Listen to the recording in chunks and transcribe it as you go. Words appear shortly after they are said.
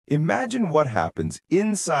Imagine what happens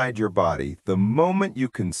inside your body the moment you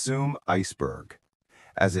consume iceberg.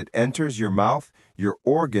 As it enters your mouth, your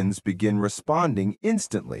organs begin responding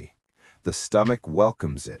instantly. The stomach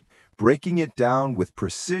welcomes it, breaking it down with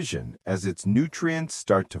precision as its nutrients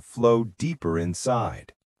start to flow deeper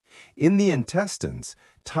inside. In the intestines,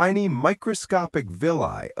 tiny microscopic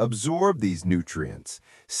villi absorb these nutrients,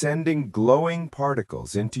 sending glowing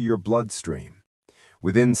particles into your bloodstream.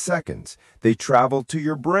 Within seconds, they travel to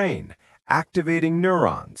your brain, activating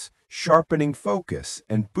neurons, sharpening focus,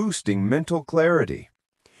 and boosting mental clarity.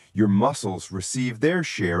 Your muscles receive their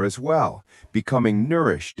share as well, becoming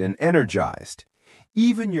nourished and energized.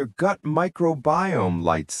 Even your gut microbiome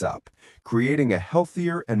lights up, creating a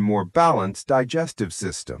healthier and more balanced digestive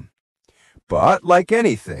system. But like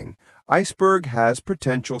anything, iceberg has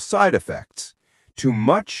potential side effects. Too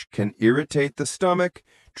much can irritate the stomach,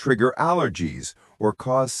 trigger allergies, or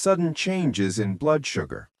cause sudden changes in blood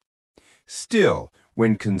sugar. Still,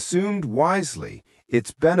 when consumed wisely,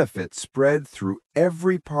 its benefits spread through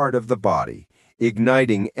every part of the body,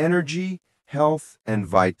 igniting energy, health, and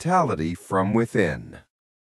vitality from within.